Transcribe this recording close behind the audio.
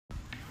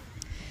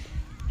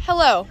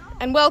Hello,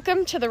 and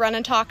welcome to the Run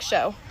and Talk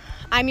Show.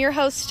 I'm your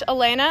host,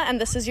 Elena, and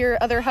this is your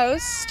other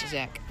host,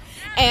 Zach.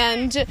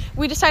 And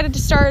we decided to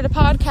start a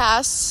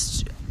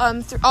podcast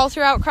all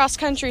throughout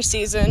cross-country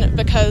season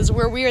because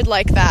we're weird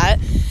like that.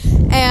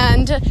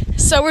 And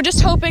so we're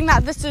just hoping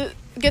that this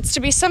gets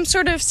to be some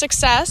sort of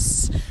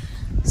success.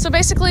 So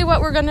basically what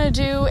we're going to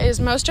do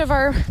is most of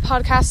our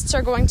podcasts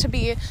are going to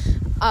be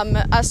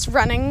us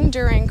running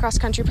during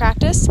cross-country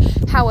practice.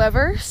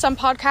 However, some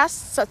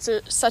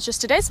podcasts, such as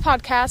today's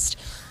podcast,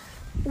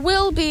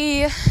 will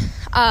be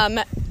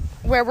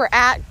where we're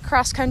at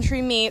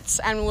cross-country meets,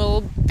 and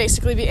we'll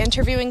basically be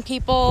interviewing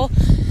people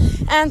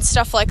and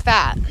stuff like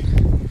that.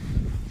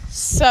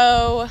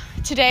 So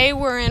today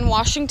we're in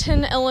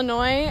Washington,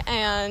 Illinois,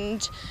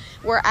 and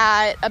we're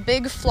at a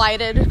big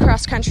flighted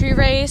cross-country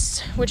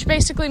race, which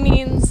basically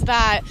means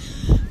that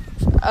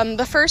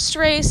the first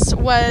race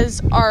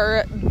was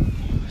our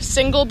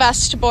single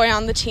best boy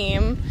on the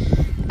team,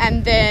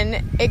 and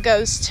then it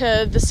goes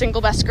to the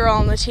single best girl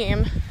on the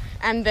team,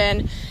 and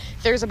then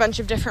there's a bunch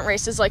of different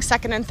races like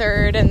second and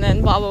third, and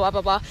then blah, blah, blah,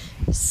 blah, blah.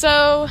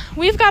 So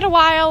we've got a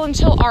while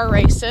until our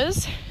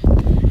races.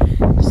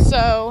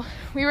 So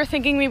we were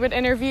thinking we would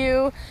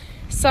interview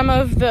some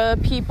of the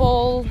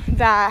people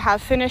that have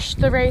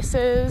finished the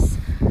races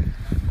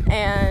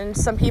and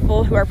some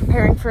people who are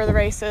preparing for the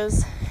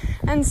races.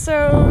 And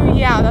so,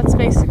 yeah, that's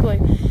basically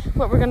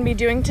what we're going to be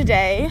doing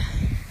today.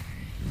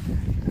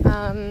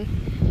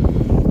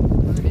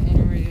 We're going to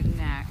interview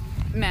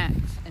Max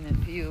in a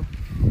few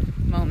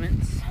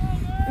moments.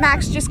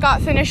 Max just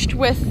got finished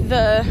with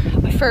the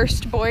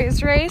first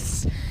boys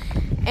race,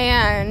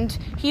 and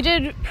he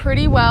did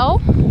pretty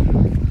well.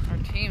 Our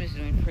team is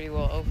doing pretty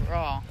well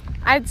overall.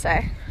 I'd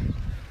say.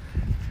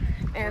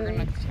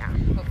 And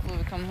hopefully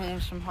we come home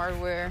with some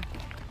hardware.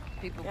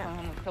 People come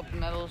home with a couple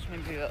medals,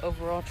 maybe an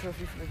overall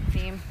trophy for the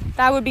team.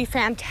 That would be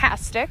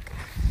fantastic.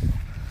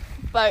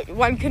 But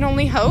one can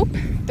only hope.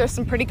 There's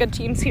some pretty good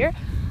teams here.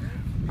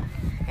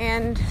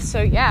 And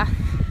so, yeah.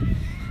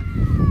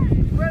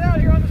 Spread out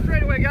here on the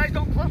straightaway, guys.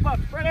 Don't clump up.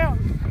 Spread out.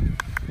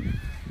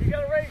 You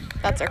got a race.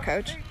 That's our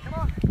coach. Come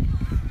on.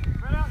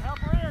 Spread out and help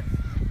her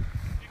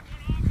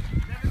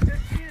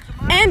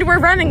in. And we're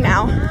running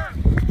now.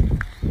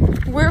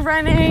 We're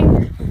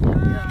running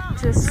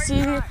to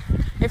see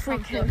if we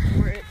can.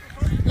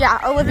 Yeah,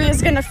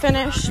 Olivia's gonna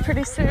finish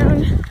pretty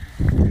soon.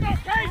 Right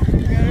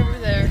over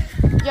there.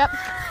 Yep.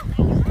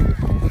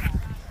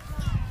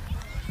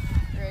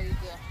 Ready to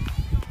go.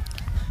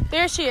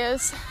 There she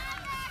is.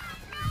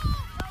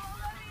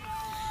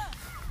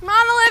 Come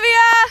on,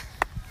 Olivia.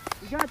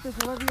 You got this,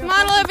 Olivia. Come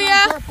on,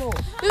 Olivia.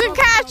 You can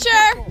catch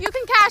her. You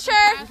can catch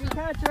her. You can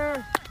catch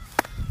her.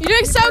 You're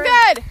doing so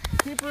good.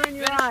 Keep her in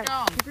your Finish eye.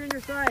 strong. Keep her in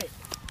your sight.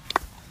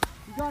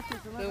 You got this,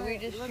 Olivia. So we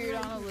just cheered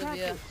on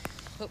Olivia,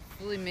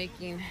 hopefully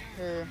making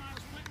her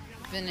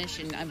finish,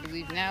 and I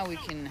believe now we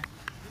can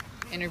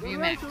interview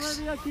Max.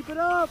 Olivia, keep it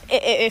up.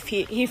 If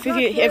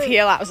he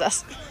allows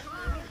us.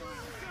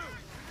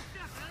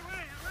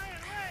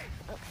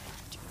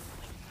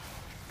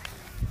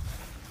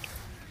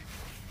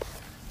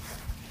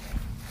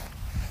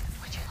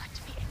 Would you like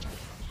to be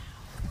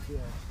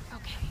interviewed now?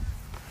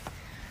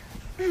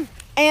 Okay.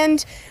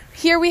 And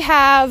here we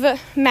have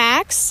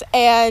Max,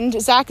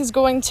 and Zach is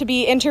going to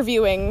be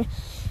interviewing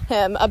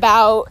him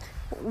about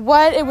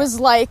what it was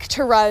like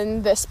to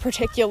run this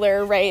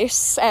particular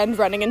race and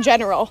running in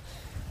general.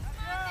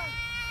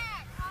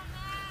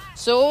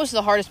 So what was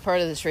the hardest part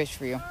of this race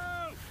for you?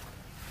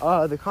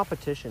 The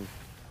competition.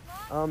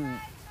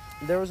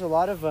 There was a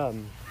lot of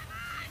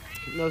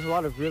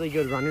really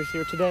good runners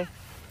here today,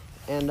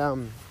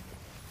 and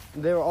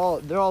they're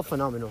all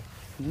phenomenal.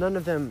 None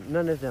of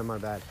them are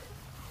bad.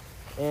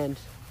 And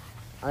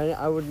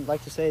I would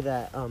like to say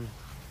that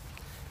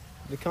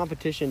the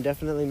competition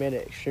definitely made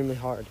it extremely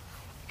hard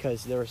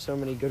because there were so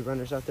many good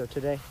runners out there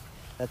today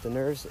that the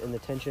nerves and the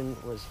tension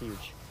was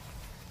huge.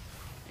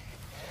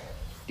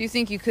 Do you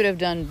think you could have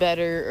done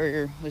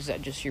better, or was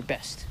that just your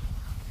best?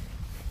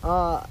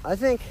 I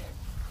think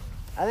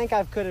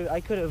I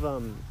could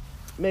have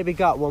maybe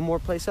got one more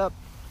place up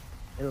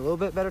in a little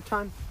bit better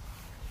time,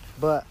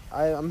 but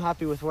I'm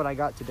happy with what I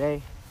got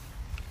today,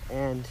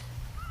 and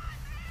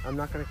I'm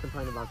not going to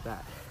complain about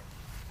that.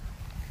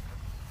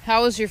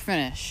 How was your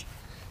finish?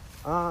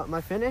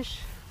 My finish,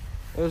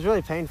 it was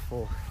really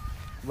painful,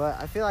 but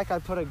I feel like I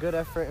put a good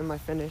effort in my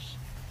finish.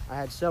 I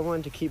had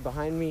someone to keep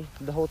behind me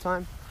the whole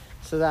time,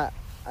 so that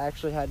I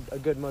actually had a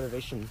good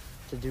motivation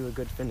to do a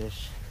good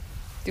finish.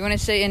 Do you want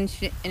to say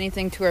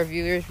anything to our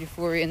viewers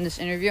before we end this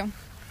interview?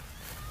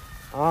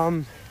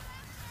 Dream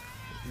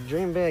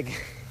big.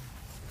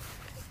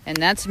 And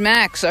that's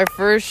Max, our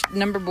first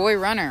number boy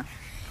runner.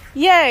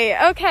 Yay!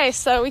 Okay,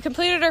 so we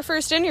completed our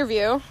first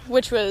interview,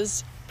 which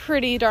was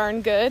pretty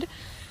darn good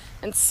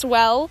and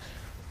swell.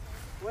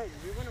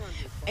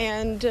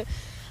 And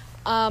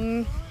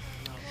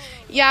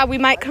yeah, we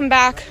might come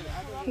back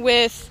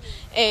with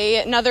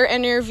another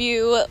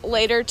interview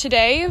later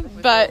today,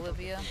 but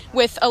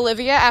with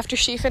Olivia after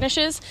she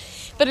finishes.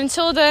 But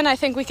until then, I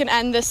think we can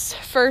end this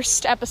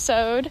first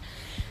episode.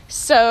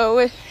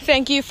 So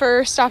thank you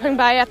for stopping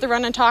by at the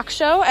Run and Talk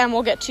show, and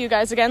we'll get to you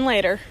guys again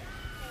later.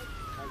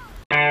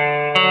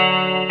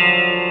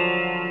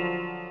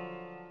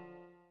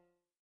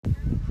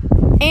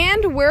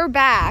 And we're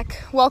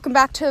back. Welcome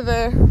back to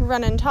the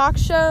Run and Talk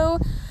show.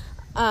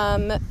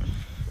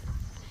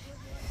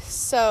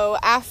 So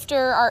after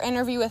our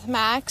interview with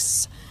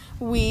Max,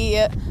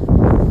 we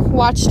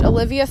watched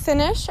Olivia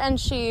finish, and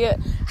she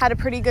had a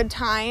pretty good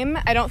time.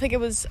 I don't think it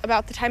was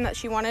about the time that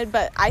she wanted,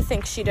 but I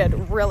think she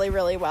did really,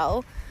 really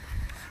well.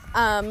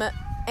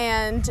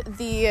 And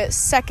the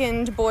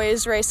second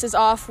boys race is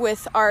off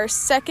with our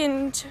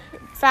second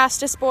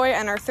fastest boy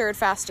and our third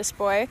fastest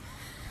boy.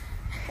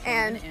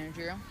 And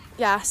Andrew.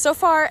 Yeah, so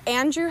far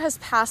Andrew has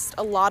passed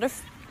a lot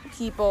of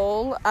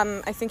people.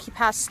 I think he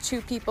passed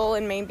 2 people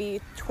in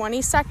maybe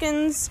 20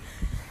 seconds,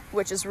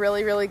 which is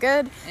really, really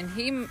good. And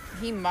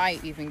he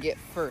might even get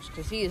first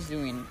because he is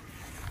doing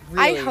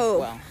really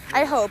well.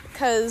 I hope,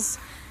 because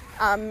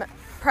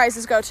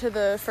prizes go to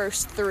the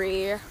first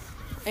 3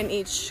 in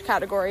each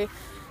category.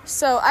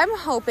 So I'm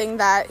hoping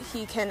that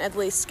he can at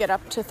least get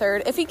up to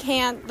third. If he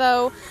can't,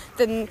 though,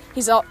 then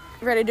he's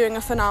already doing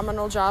a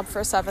phenomenal job for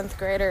a 7th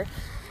grader.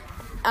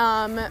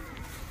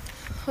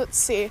 Let's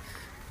see.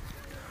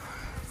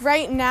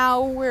 Right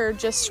now, we're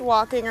just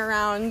walking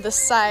around the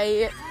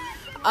site,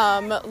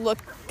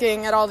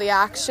 looking at all the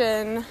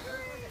action.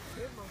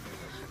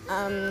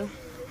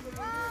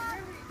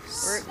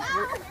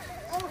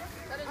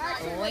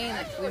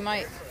 Elena, we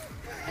might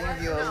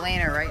interview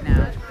Elena right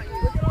now.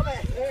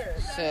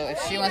 So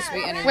if she wants to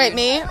be interviewed. Wait,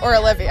 me or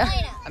Olivia?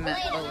 I meant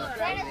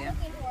Olivia.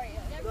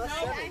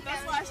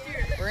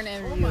 We're going to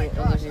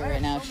interview Olivia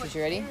right now. She's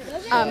ready?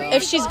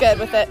 If she's good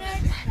with it.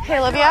 Hey,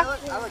 Olivia,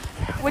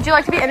 would you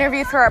like to be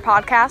interviewed for our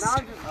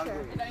podcast?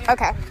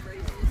 Okay.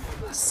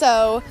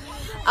 So,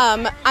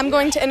 I'm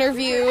going to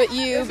interview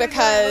you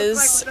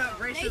because,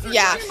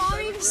 yeah.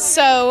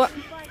 So,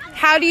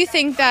 how do you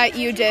think that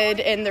you did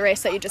in the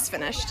race that you just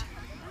finished?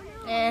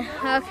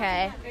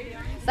 Okay.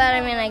 But,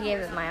 I mean, I gave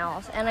it my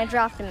all, and I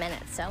dropped a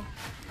minute, so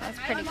that's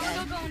pretty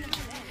good.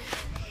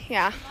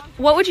 Yeah.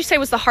 What would you say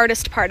was the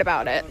hardest part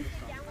about it?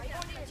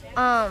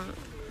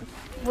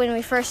 When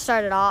we first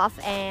started off,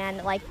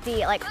 and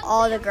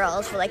all the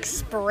girls were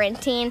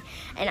sprinting,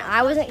 and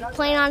I wasn't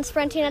planning on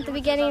sprinting at the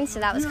beginning, so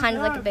that was kind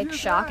of a big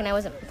shock, and I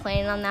wasn't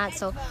planning on that.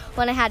 So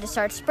when I had to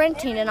start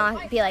sprinting and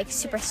not be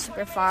super,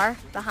 super far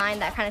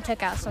behind, that kind of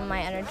took out some of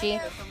my energy,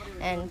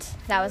 and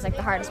that was the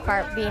hardest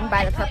part, being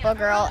by the purple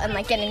girl and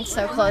getting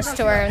so close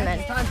to her, and then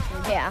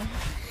yeah.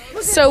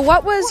 So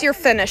what was your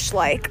finish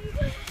like?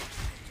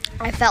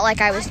 I felt like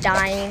I was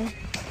dying.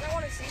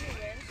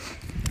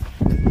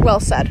 Well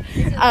said.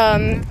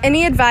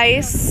 Any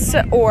advice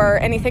or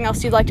anything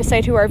else you'd like to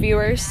say to our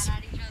viewers?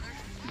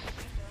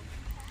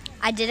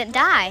 I didn't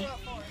die.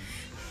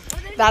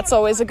 That's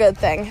always a good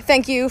thing.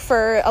 Thank you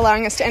for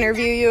allowing us to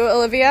interview you,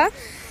 Olivia.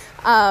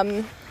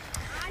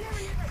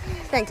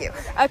 Thank you.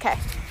 Okay.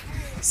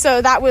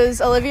 So that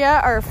was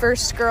Olivia, our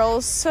first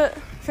girls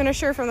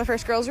finisher from the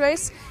first girls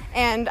race,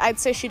 and I'd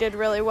say she did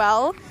really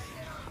well.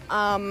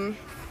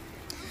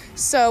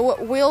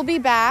 So we'll be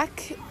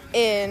back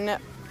in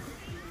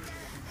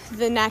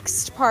the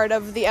next part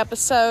of the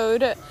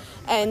episode,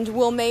 and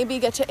we'll maybe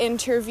get to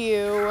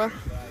interview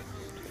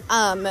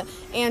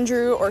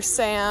Andrew or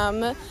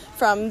Sam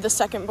from the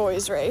second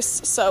boys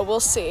race, so we'll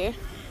see.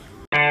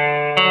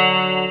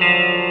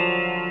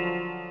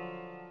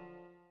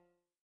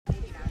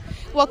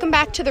 Welcome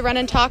back to the Run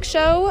and Talk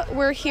show.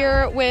 We're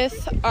here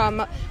with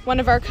one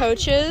of our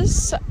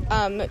coaches,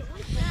 and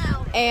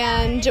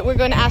we're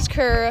going to ask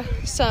her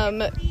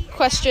some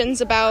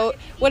questions about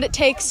what it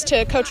takes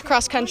to coach a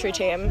cross-country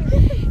team.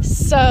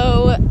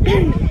 So,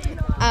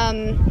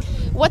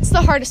 what's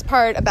the hardest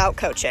part about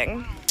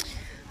coaching?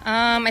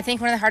 I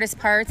think one of the hardest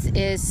parts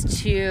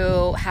is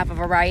to have a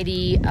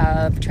variety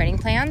of training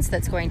plans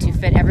that's going to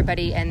fit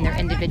everybody and their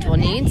individual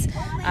needs.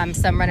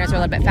 Some runners are a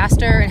little bit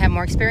faster and have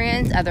more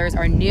experience. Others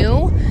are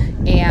new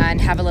and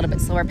have a little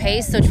bit slower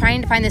pace. So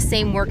trying to find the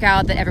same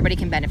workout that everybody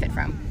can benefit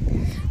from.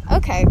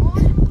 Okay.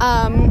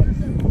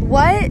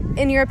 What,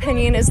 in your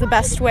opinion, is the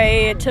best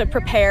way to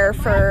prepare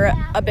for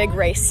a big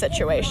race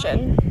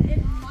situation?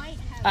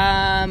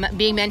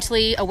 Being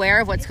mentally aware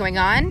of what's going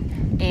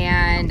on,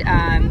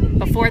 and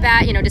before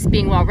that, just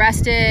being well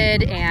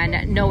rested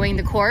and knowing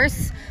the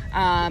course,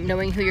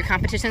 knowing who your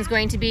competition is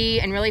going to be,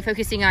 and really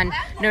focusing on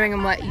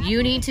knowing what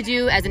you need to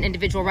do as an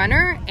individual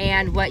runner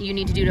and what you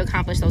need to do to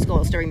accomplish those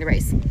goals during the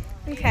race.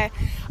 Okay.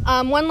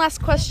 One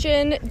last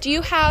question. Do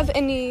you have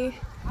any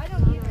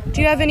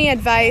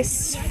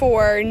advice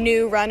for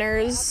new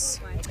runners?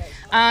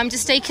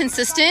 Just stay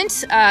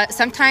consistent.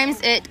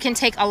 Sometimes it can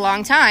take a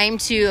long time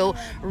to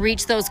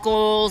reach those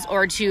goals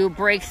or to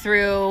break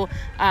through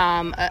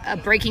a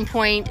breaking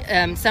point.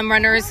 Some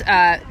runners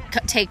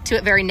take to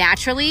it very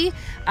naturally.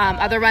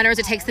 Other runners,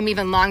 it takes them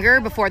even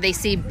longer before they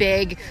see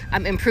big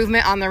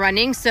improvement on the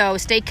running. So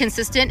stay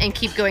consistent and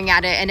keep going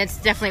at it, and it's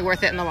definitely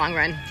worth it in the long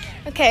run.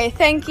 Okay,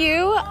 thank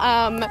you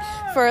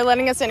for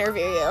letting us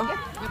interview you. No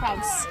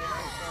problem.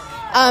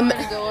 I'm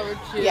going to go over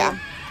to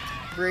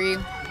Bree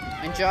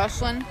and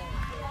Jocelyn.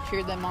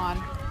 Cheer them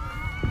on.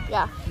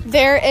 Yeah,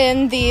 they're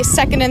in the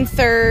second and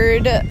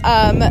third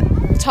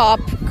top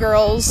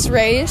girls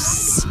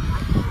race.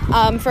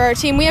 For our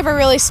team, we have a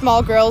really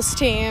small girls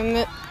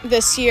team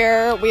this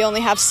year. We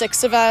only have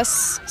 6 of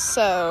us,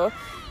 so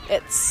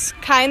it's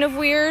kind of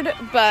weird,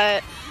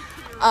 but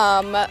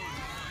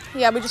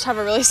yeah, we just have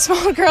a really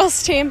small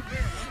girls team.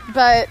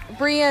 But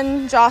Bree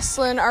and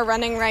Jocelyn are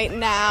running right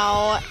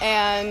now,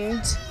 and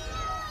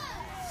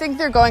I think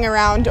they're going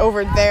around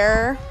over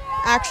there,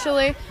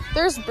 actually.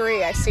 There's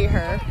Bree, I see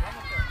her.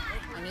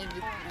 I need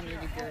to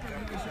get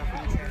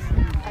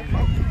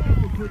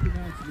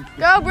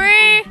Go,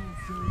 Bree!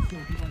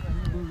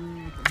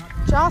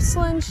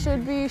 Jocelyn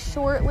should be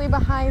shortly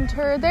behind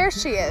her. There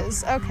she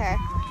is. Okay.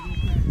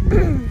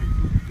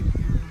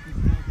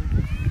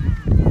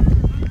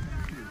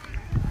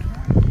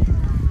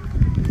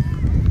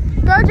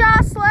 Go,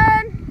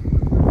 Jocelyn!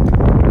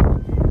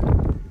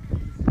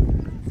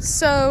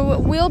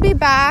 So we'll be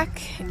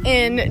back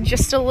in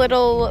just a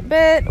little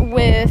bit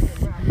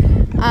with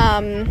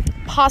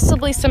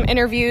possibly some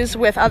interviews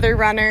with other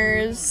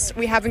runners.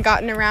 We haven't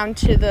gotten around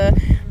to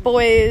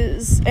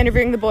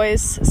interviewing the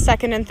boys'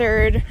 second and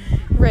third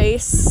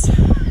race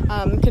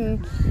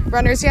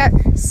runners yet.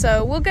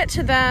 So we'll get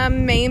to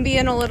them maybe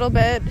in a little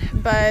bit,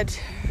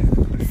 but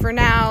for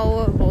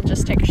now, we'll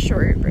just take a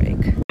short break.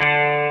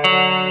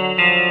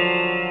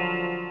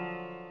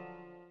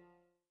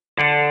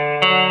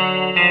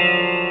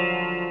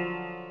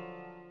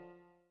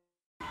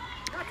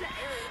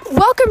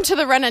 Welcome to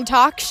the Run and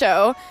Talk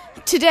Show.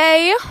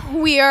 Today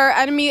we are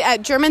at a meet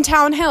at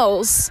Germantown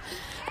Hills,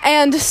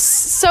 and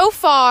so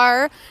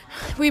far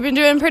we've been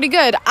doing pretty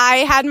good. I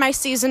had my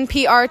season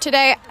PR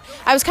today.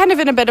 I was kind of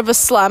in a bit of a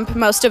slump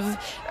most of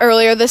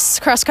earlier this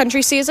cross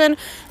country season,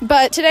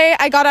 but today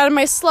I got out of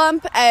my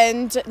slump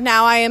and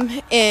now I am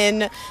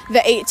in the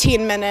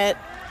 18-minute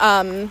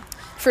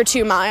for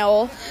 2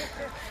 mile.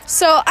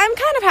 So I'm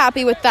kind of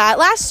happy with that.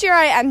 Last year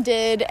I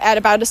ended at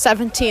about a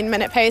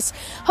 17-minute pace,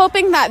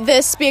 hoping that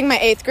this being my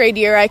 8th grade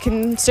year, I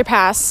can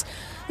surpass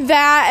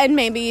that and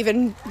maybe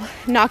even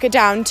knock it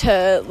down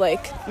to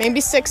like maybe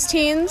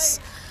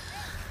 16s.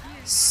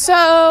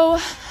 So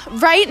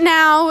right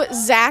now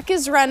Zach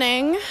is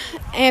running,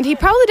 and he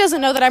probably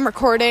doesn't know that I'm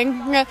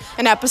recording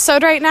an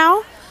episode right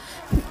now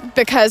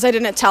because I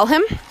didn't tell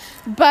him.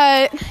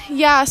 But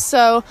yeah,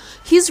 so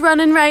he's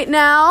running right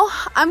now.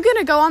 I'm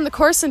gonna go on the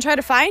course and try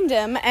to find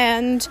him,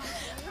 and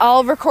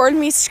I'll record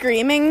me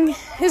screaming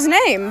his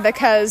name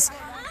because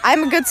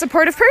I'm a good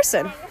supportive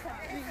person.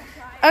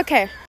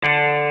 Okay.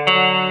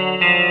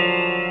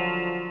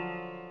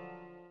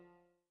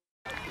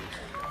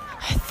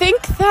 I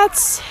think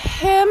that's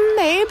him,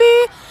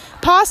 maybe,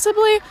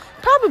 possibly,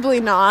 probably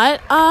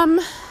not. Well,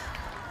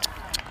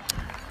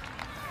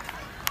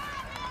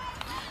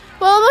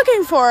 I'm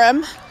looking for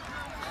him.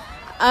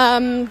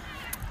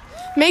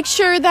 Make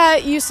sure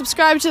that you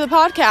subscribe to the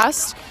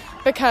podcast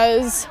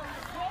because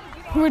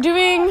we're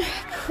doing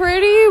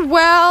pretty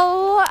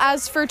well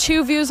as for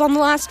 2 views on the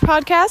last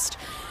podcast.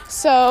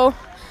 So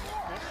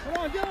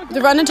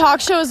the Run and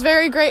Talk Show is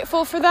very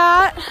grateful for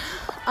that.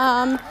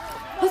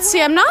 Let's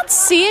see, I'm not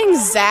seeing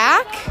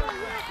Zach.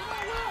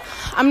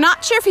 I'm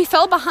not sure if he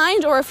fell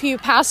behind or if he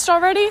passed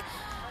already.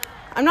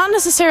 I'm not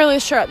necessarily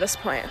sure at this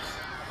point.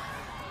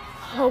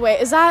 Oh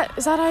wait, is that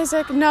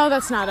Isaac? No,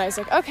 that's not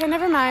Isaac. Okay,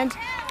 never mind.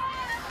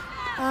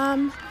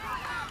 I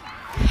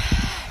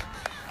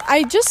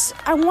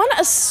want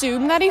to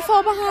assume that he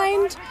fell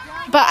behind,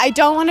 but I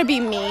don't want to be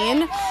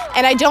mean,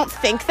 and I don't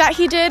think that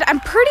he did.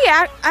 I'm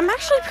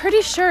actually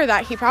pretty sure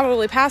that he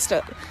probably passed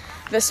at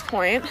this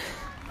point.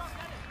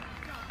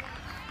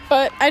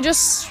 But I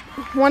just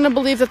want to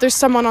believe that there's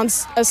someone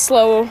as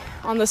slow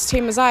on this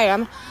team as I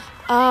am.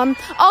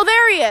 Oh,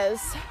 there he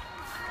is.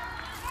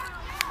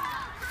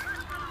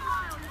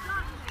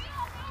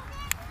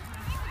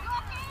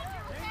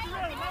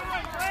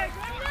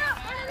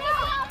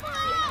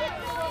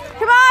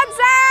 Come on,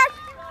 Zach!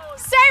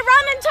 Say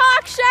Run and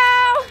Talk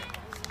Show!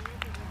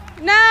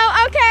 No?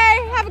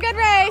 Okay. Have a good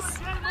race.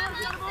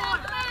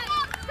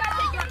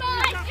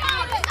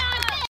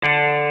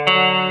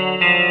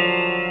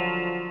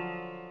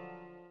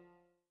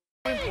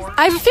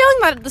 I have a feeling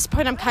that at this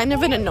point I'm kind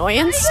of an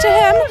annoyance to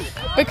him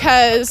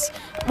because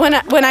when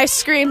I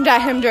screamed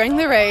at him during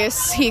the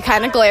race, he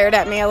kind of glared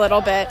at me a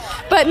little bit.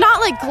 But not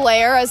like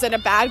glare as in a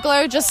bad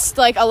glare, just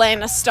like,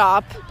 Elena,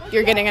 stop.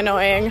 You're getting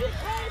annoying.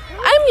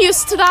 I'm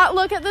used to that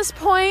look at this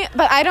point,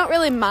 but I don't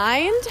really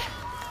mind.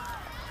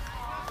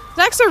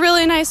 Zach's a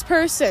really nice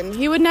person.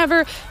 He would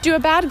never do a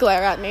bad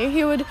glare at me.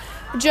 He would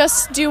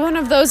just do one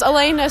of those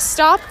Elena,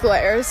 stop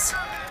glares.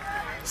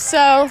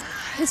 So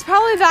it's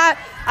probably that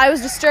I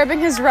was disturbing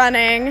his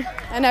running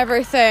and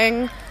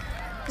everything.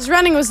 His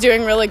running was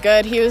doing really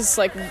good. He's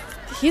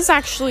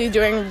actually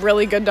doing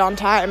really good on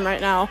time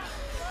right now.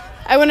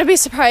 I wouldn't be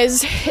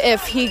surprised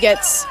if he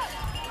gets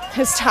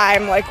his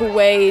time like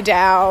way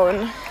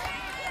down.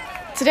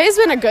 Today's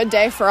been a good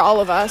day for all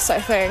of us, I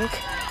think.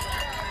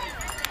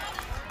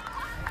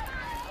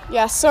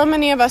 Yeah, so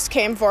many of us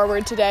came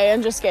forward today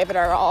and just gave it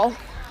our all.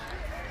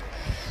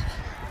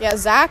 Yeah,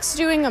 Zach's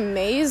doing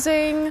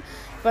amazing. A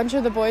bunch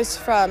of the boys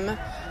from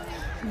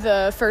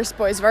the first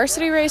boys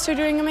varsity race are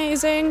doing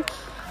amazing.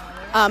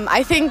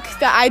 I think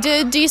that I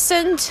did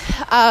decent.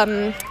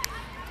 A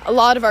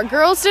lot of our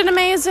girls did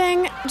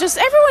amazing. Just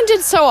everyone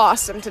did so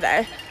awesome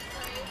today.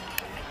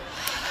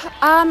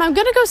 I'm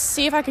gonna go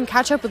see if I can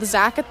catch up with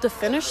Zach at the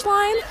finish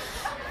line.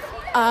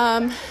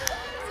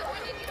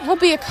 He'll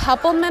be a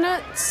couple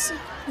minutes,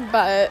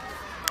 but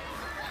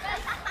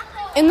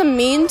in the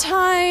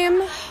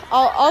meantime,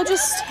 I'll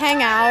just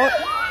hang out.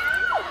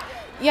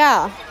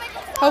 Yeah,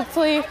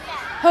 hopefully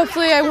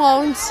I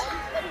won't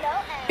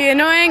be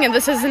annoying, and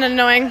this is an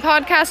annoying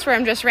podcast where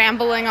I'm just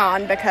rambling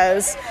on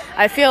because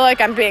I feel like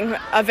I'm being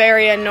a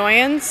very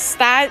annoyance.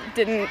 That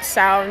didn't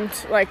sound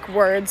like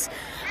words.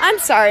 I'm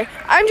sorry.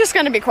 I'm just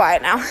going to be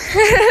quiet now.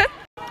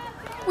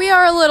 We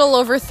are a little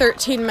over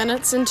 13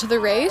 minutes into the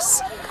race,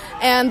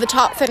 and the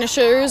top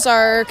finishers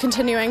are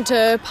continuing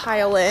to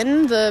pile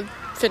in the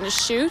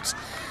finish chute.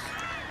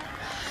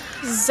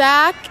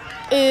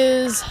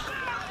 Zach's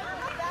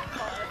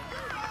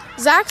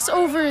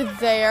over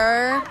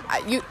there.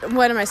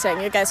 What am I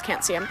saying? You guys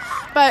can't see him.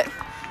 But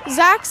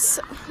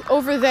Zach's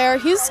over there.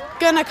 He's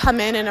going to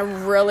come in a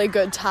really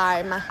good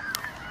time.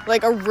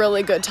 Like a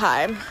really good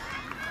time.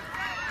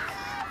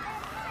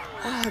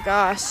 Oh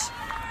gosh,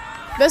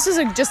 this is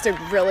just a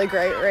really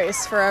great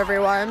race for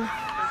everyone.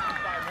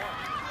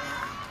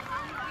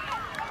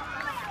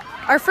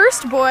 Our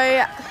first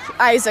boy,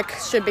 Isaac,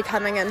 should be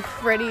coming in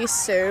pretty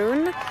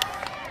soon.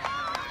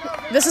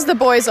 This is the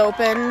boys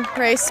open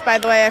race, by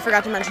the way. I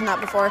forgot to mention that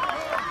before.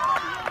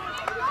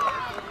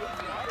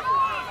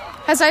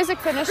 Has Isaac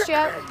finished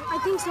yet? I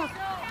think so.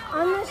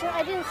 I'm not sure.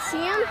 I didn't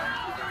see him.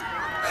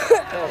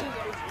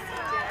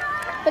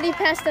 But he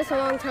passed us a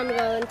long time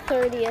ago in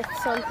 30th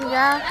something.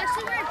 Yeah.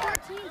 Actually, we're at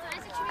 14th.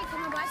 Isaac should be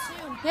coming by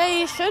soon. Yeah,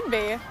 he should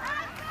be.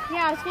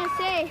 Yeah, I was going to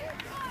say,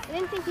 I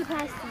didn't think he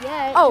passed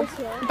yet. Oh,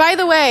 by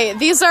the way,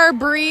 these are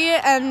Bree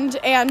and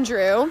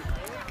Andrew.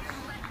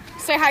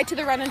 Say hi to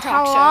the Run and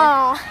Talk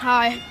Show.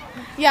 Hi.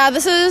 Yeah,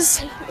 this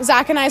is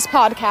Zach and I's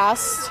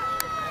podcast.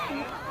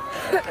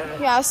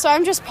 Yeah, so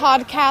I'm just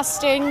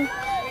podcasting.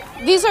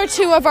 These are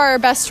two of our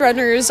best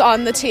runners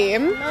on the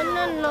team.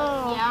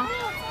 No. Yeah.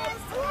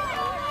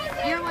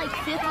 You're like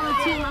 5th on the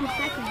team, I'm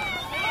 2nd.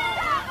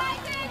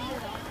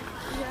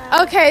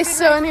 Okay,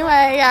 so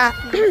anyway, yeah.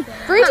 Bree,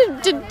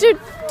 did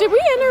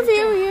we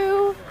interview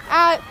you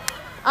at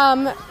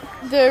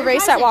the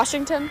race at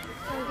Washington?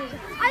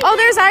 Oh,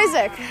 there's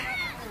Isaac.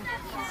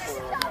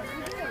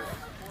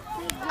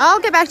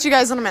 I'll get back to you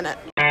guys in a minute.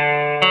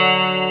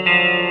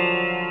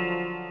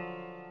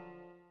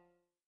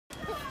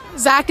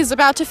 Zach is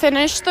about to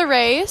finish the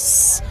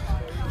race.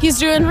 He's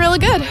doing really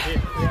good.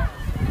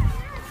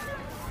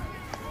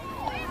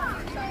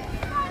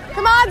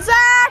 Come on,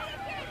 Zach!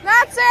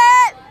 That's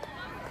it!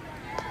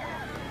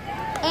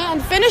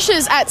 And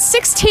finishes at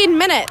 16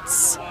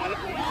 minutes.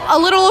 A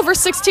little over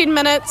 16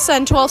 minutes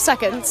and 12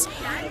 seconds.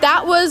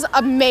 That was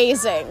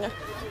amazing.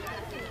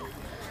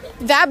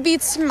 That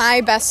beats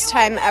my best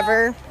time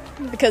ever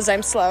because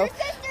I'm slow.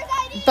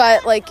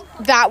 But, like,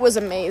 that was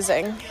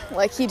amazing.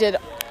 Like, he did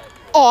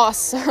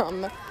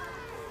awesome.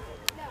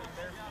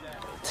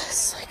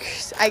 That's like,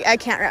 I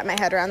can't wrap my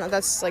head around that.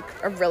 That's, like,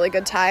 a really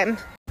good time.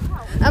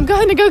 I'm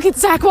going to go get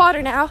Zach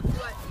water now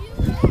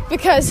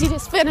because he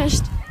just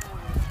finished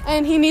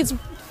and he needs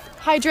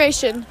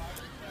hydration.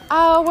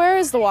 Where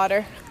is the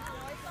water?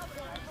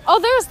 Oh,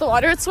 there's the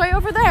water. It's way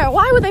over there.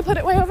 Why would they put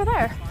it way over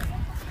there?